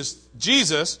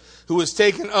Jesus who was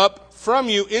taken up from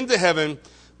you into heaven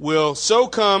will so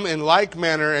come in like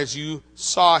manner as you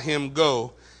saw him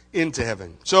go into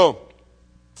heaven. So,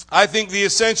 I think the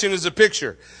ascension is a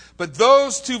picture. But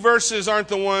those two verses aren't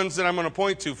the ones that I'm going to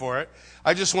point to for it.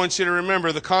 I just want you to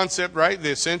remember the concept, right?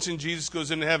 The ascension, Jesus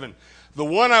goes into heaven. The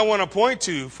one I want to point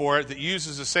to for it that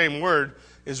uses the same word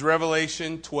is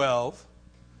Revelation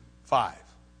 12:5.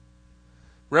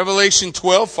 Revelation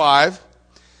 12:5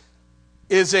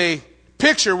 is a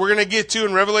picture we're going to get to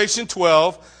in Revelation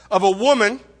 12 of a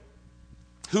woman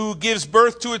who gives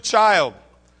birth to a child.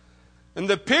 And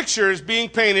the picture is being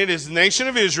painted as the nation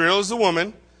of Israel is the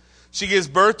woman. She gives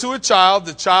birth to a child.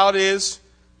 The child is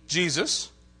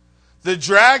Jesus. The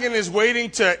dragon is waiting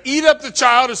to eat up the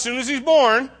child as soon as he's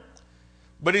born,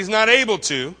 but he's not able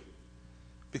to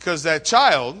because that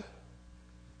child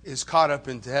is caught up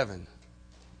into heaven.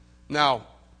 Now,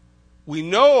 we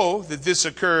know that this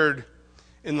occurred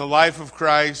in the life of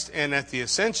Christ and at the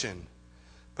ascension,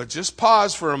 but just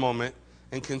pause for a moment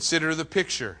and consider the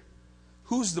picture.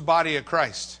 Who's the body of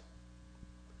Christ?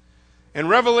 In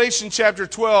Revelation chapter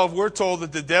 12, we're told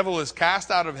that the devil is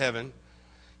cast out of heaven.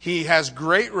 He has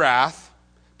great wrath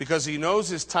because he knows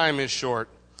his time is short.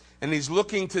 And he's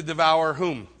looking to devour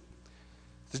whom?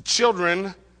 The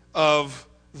children of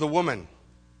the woman.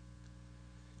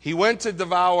 He went to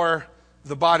devour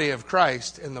the body of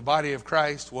Christ, and the body of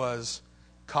Christ was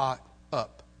caught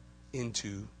up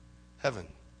into heaven.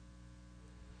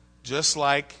 Just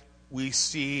like we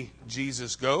see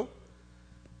Jesus go,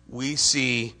 we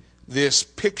see this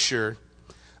picture.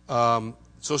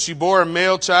 So she bore a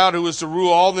male child who was to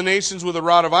rule all the nations with a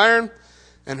rod of iron,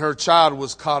 and her child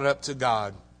was caught up to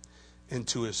God and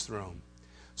to his throne.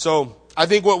 So I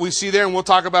think what we see there, and we'll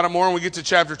talk about it more when we get to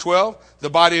chapter 12, the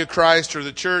body of Christ or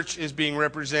the church is being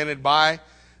represented by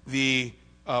the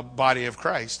body of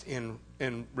Christ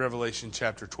in Revelation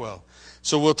chapter 12.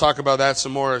 So we'll talk about that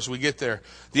some more as we get there.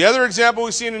 The other example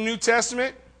we see in the New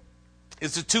Testament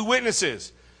is the two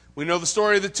witnesses. We know the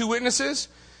story of the two witnesses.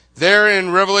 There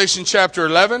in Revelation chapter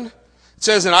 11, it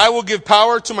says, And I will give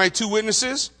power to my two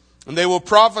witnesses, and they will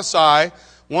prophesy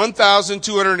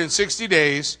 1,260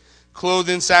 days, clothed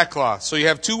in sackcloth. So you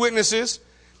have two witnesses.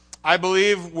 I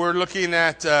believe we're looking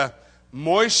at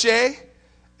Moshe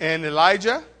and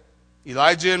Elijah.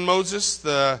 Elijah and Moses,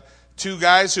 the two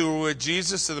guys who were with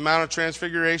Jesus to the Mount of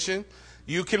Transfiguration.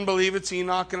 You can believe it's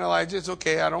Enoch and Elijah. It's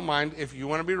okay. I don't mind. If you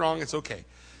want to be wrong, it's okay.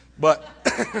 But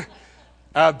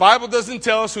the Bible doesn't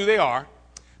tell us who they are.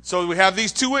 So we have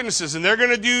these two witnesses, and they're going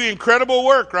to do incredible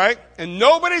work, right? And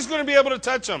nobody's going to be able to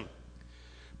touch them.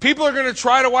 People are going to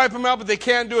try to wipe them out, but they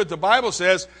can't do it. The Bible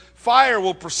says fire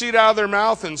will proceed out of their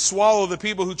mouth and swallow the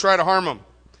people who try to harm them.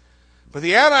 But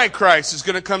the Antichrist is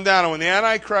going to come down, and when the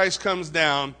Antichrist comes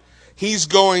down, he's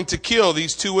going to kill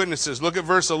these two witnesses. Look at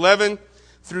verse 11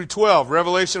 through 12.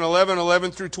 Revelation 11,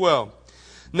 11 through 12.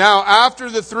 Now, after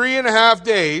the 3.5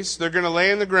 days, they're going to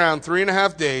lay in the ground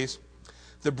 3.5 days,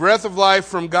 the breath of life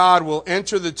from God will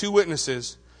enter the two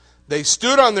witnesses. They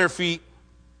stood on their feet,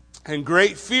 and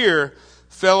great fear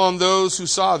fell on those who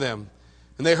saw them.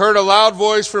 And they heard a loud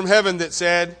voice from heaven that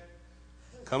said,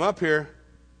 Come up here.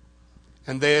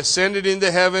 And they ascended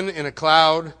into heaven in a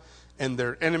cloud, and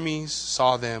their enemies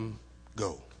saw them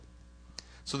go.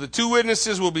 So the two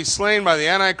witnesses will be slain by the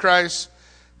Antichrist.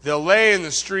 They'll lay in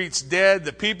the streets dead.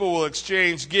 The people will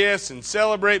exchange gifts and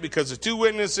celebrate because the two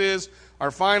witnesses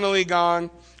are finally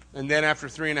gone. And then after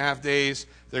 3.5 days,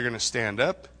 they're going to stand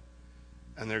up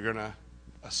and they're going to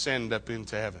ascend up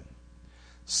into heaven.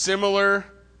 Similar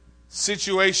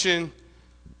situation,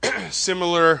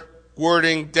 similar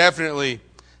wording, definitely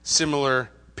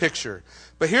similar picture.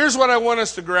 But here's what I want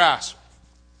us to grasp.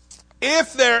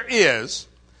 If there is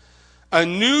a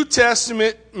New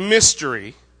Testament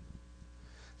mystery,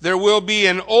 there will be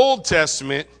an Old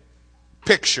Testament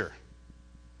picture.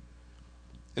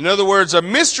 In other words, a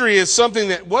mystery is something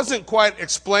that wasn't quite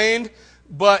explained,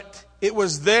 but it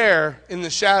was there in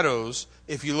the shadows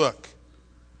if you look.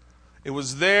 It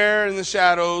was there in the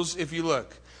shadows if you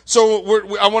look.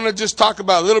 So I want to just talk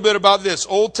about a little bit about this.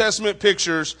 Old Testament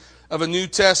pictures of a New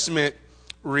Testament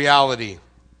reality.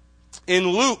 In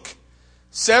Luke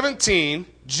 17,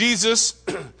 Jesus,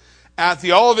 at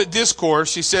the Olivet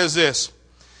Discourse, he says this,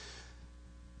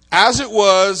 As it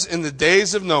was in the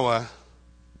days of Noah,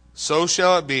 so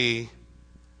shall it be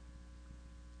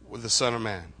with the Son of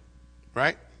Man.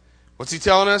 Right? What's he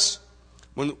telling us?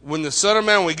 When the Son of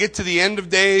Man, when we get to the end of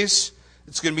days,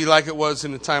 it's going to be like it was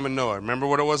in the time of Noah. Remember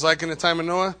what it was like in the time of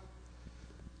Noah?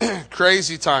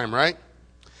 Crazy time, right?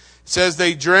 It says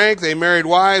they drank, they married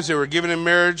wives, they were given in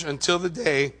marriage until the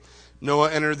day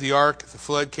Noah entered the ark. The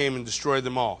flood came and destroyed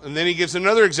them all. And then he gives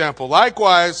another example.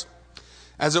 Likewise,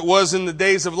 as it was in the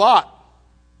days of Lot.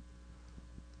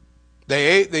 They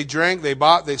ate, they drank, they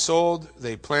bought, they sold,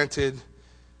 they planted,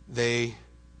 they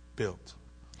built.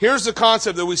 Here's the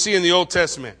concept that we see in the Old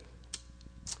Testament.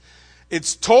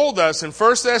 It's told us in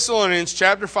 1 Thessalonians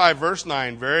chapter 5, verse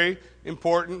 9, very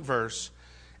important verse.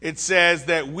 It says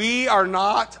that we are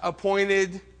not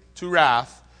appointed to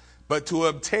wrath, but to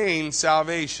obtain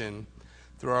salvation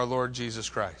through our Lord Jesus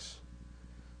Christ.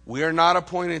 We are not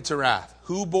appointed to wrath.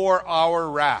 Who bore our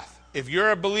wrath? If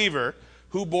you're a believer,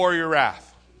 who bore your wrath?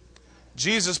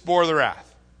 Jesus bore the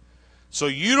wrath. So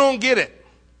you don't get it.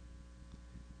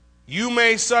 You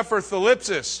may suffer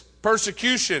thlipsis,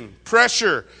 persecution,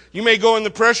 pressure. You may go in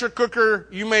the pressure cooker.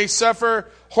 You may suffer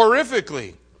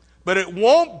horrifically. But it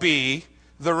won't be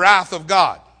the wrath of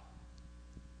God.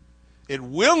 It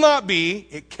will not be,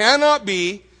 it cannot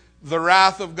be the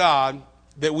wrath of God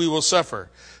that we will suffer.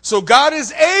 So God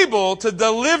is able to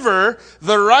deliver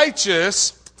the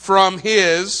righteous from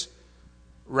his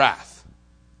wrath.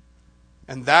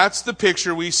 And that's the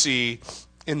picture we see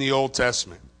in the Old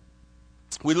Testament.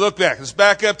 We look back. Let's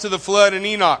back up to the flood in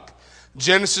Enoch.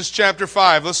 Genesis chapter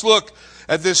 5. Let's look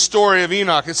at this story of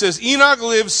Enoch. It says, Enoch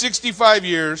lived 65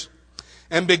 years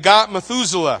and begot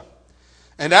Methuselah.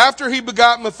 And after he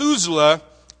begot Methuselah,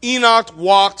 Enoch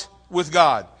walked with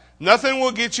God. Nothing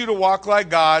will get you to walk like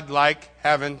God like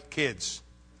having kids.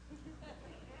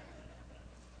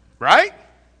 Right?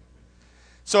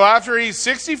 So after he's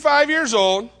 65 years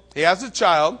old, he has a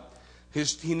child.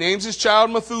 He names his child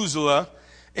Methuselah,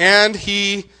 and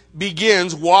he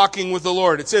begins walking with the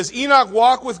Lord. It says Enoch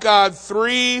walked with God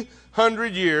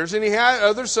 300 years, and he had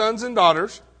other sons and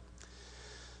daughters.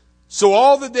 So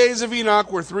all the days of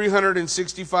Enoch were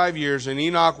 365 years, and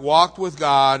Enoch walked with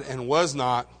God and was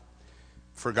not,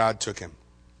 for God took him.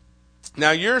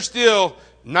 Now you're still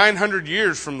 900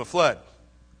 years from the flood.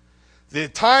 The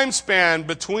time span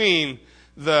between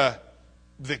the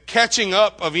catching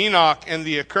up of Enoch and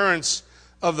the occurrence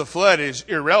of the flood is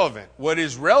irrelevant. What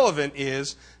is relevant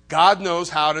is God knows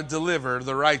how to deliver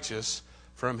the righteous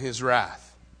from his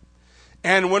wrath.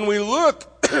 And when we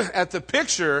look at the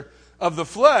picture of the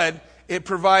flood, it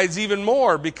provides even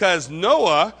more, because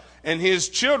Noah and his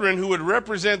children, who would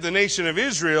represent the nation of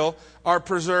Israel, are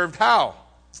preserved how?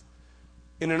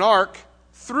 In an ark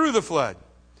through the flood,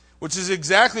 which is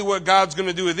exactly what God's going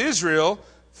to do with Israel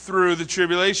through the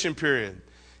tribulation period.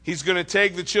 He's going to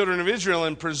take the children of Israel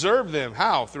and preserve them.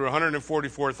 How? Through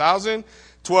 144,000,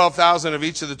 12,000 of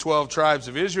each of the 12 tribes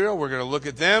of Israel. We're going to look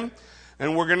at them,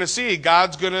 and we're going to see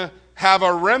God's going to have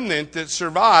a remnant that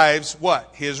survives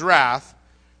what? His wrath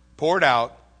poured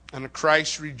out on a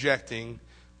Christ-rejecting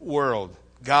world.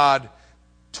 God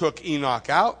took Enoch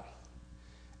out,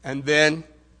 and then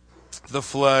the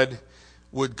flood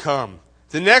would come.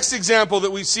 The next example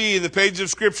that we see in the page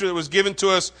of Scripture that was given to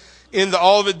us in the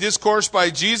Olivet Discourse by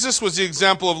Jesus was the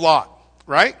example of Lot,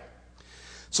 right?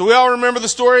 So we all remember the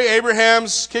story.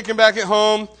 Abraham's kicking back at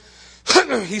home.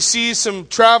 He sees some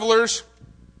travelers.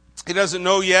 He doesn't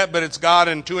know yet, but it's God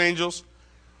and two angels.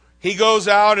 He goes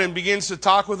out and begins to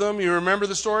talk with them. You remember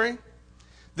the story?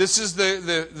 This is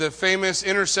the famous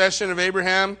intercession of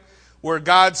Abraham, where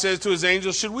God says to his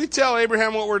angels, should we tell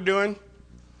Abraham what we're doing?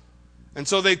 And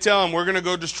so they tell him, we're going to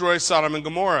go destroy Sodom and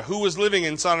Gomorrah. Who was living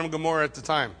in Sodom and Gomorrah at the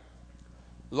time?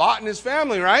 Lot and his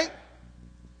family, right?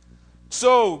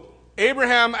 So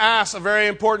Abraham asks a very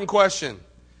important question.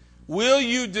 Will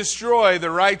you destroy the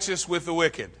righteous with the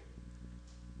wicked?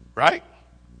 Right?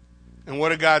 And what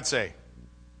did God say?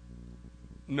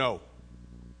 No.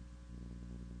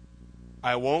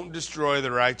 I won't destroy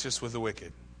the righteous with the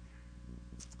wicked.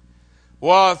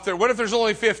 Well, what if there's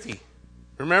only 50?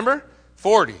 Remember?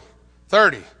 40,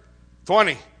 30,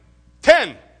 20,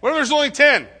 10. What if there's only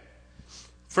 10?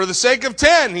 For the sake of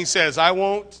 10, he says, I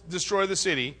won't destroy the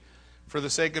city for the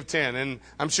sake of 10. And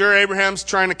I'm sure Abraham's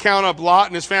trying to count up Lot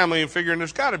and his family and figuring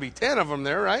there's got to be 10 of them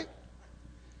there, right?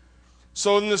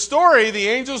 So in the story, the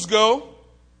angels go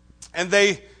and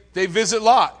they visit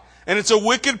Lot. And it's a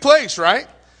wicked place, right?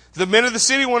 The men of the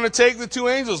city want to take the two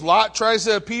angels. Lot tries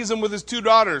to appease them with his two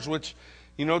daughters, which,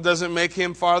 doesn't make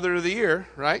him father of the year,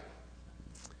 right?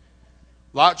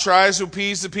 Lot tries to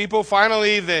appease the people.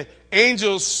 Finally, the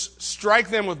angels strike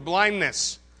them with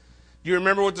blindness. Do you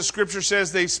remember what the scripture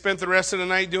says they spent the rest of the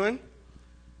night doing?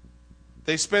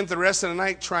 They spent the rest of the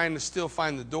night trying to still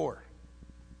find the door.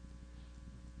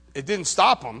 it didn't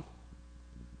stop them.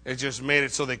 It just made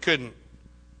it so they couldn't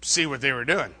see what they were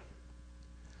doing.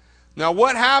 Now,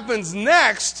 what happens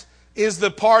next is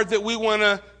the part that we want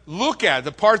to look at,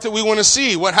 the part that we want to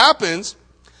see. What happens,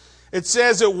 it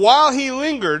says that while he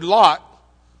lingered, Lot,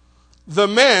 the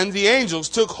men, the angels,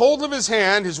 took hold of his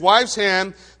hand, his wife's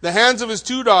hand, the hands of his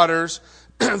 2 daughters,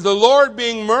 the Lord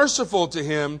being merciful to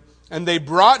him, and they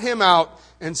brought him out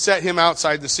and set him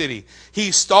outside the city.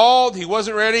 He stalled, he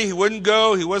wasn't ready, he wouldn't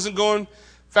go, he wasn't going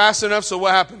fast enough, so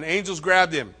what happened? The angels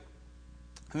grabbed him,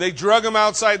 and they drug him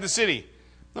outside the city.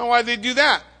 Now, why'd they do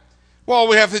that? Well, all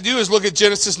we have to do is look at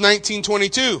Genesis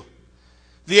 19:22.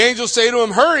 The angels say to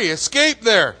him, hurry, escape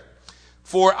there.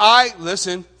 For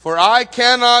I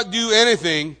cannot do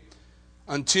anything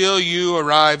until you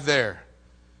arrive there.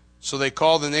 So they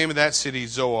called the name of that city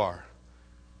Zoar.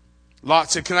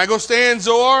 Lot said, can I go stay in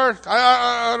Zoar?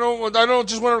 I don't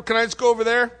just want to, can I just go over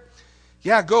there?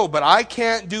 Yeah, go, but I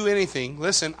can't do anything.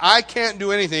 Listen, I can't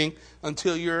do anything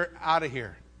until you're out of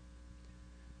here.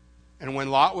 And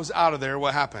when Lot was out of there,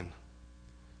 what happened?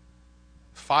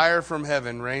 Fire from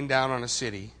heaven rained down on a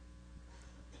city,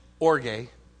 Orge,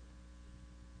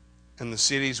 and the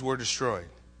cities were destroyed.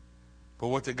 But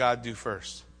what did God do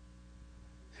first?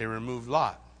 He removed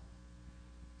Lot.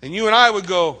 And you and I would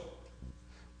go,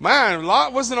 man,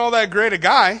 Lot wasn't all that great a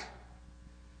guy.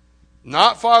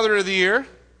 Not father of the year,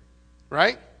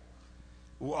 right?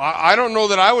 I don't know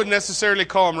that I would necessarily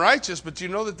call him righteous, but you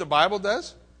know that the Bible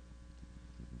does?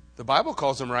 The Bible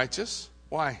calls him righteous.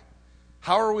 Why?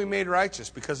 How are we made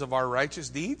righteous? Because of our righteous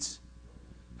deeds?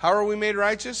 How are we made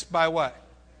righteous? By what?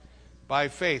 By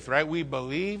faith, right? We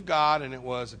believe God, and it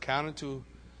was accounted to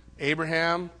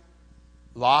Abraham,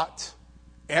 Lot,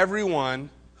 everyone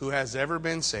who has ever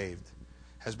been saved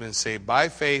has been saved by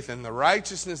faith, and the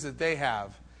righteousness that they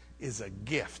have is a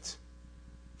gift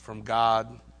from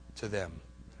God to them.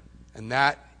 And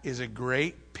that is a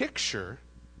great picture,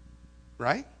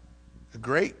 right? A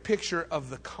great picture of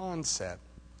the concept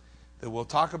that we'll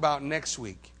talk about next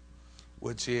week,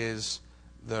 which is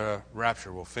the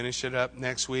rapture. We'll finish it up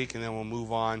next week, and then we'll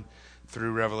move on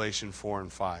through Revelation 4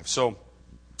 and 5. So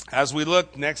as we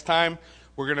look next time,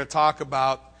 we're going to talk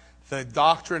about the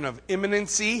doctrine of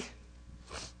imminency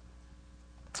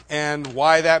and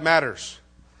why that matters.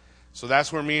 So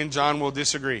that's where me and John will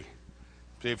disagree.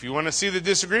 If you want to see the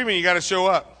disagreement, you got to show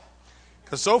up.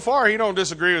 Because so far, he don't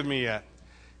disagree with me yet.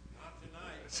 Not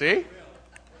tonight. See?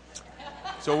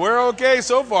 So we're okay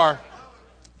so far.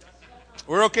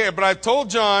 We're okay. But I've told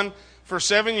John for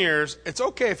 7 years, it's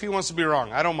okay if he wants to be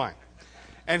wrong. I don't mind.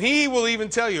 And he will even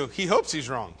tell you he hopes he's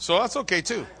wrong. So that's okay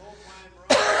too.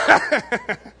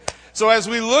 So as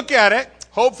we look at it,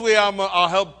 hopefully I'll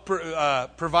help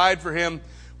provide for him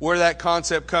where that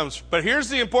concept comes. But here's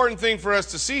the important thing for us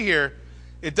to see here.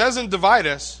 It doesn't divide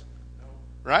us,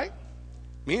 right?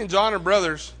 Me and John are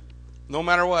brothers, no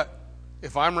matter what.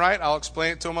 If I'm right, I'll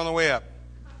explain it to him on the way up.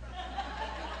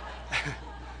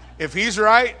 If he's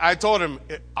right, I told him,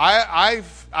 I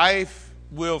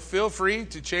will feel free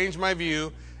to change my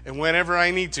view and whenever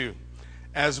I need to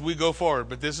as we go forward.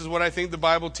 But this is what I think the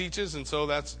Bible teaches, and so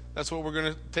that's what we're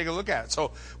going to take a look at.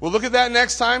 So we'll look at that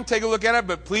next time, take a look at it.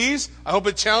 But please, I hope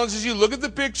it challenges you. Look at the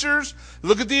pictures,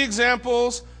 look at the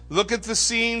examples, look at the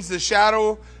scenes, the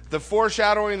shadow, the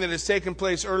foreshadowing that has taken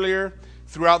place earlier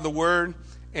throughout the Word.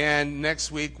 And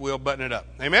next week, we'll button it up.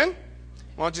 Amen?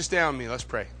 Why don't you stay on me? Let's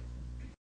pray.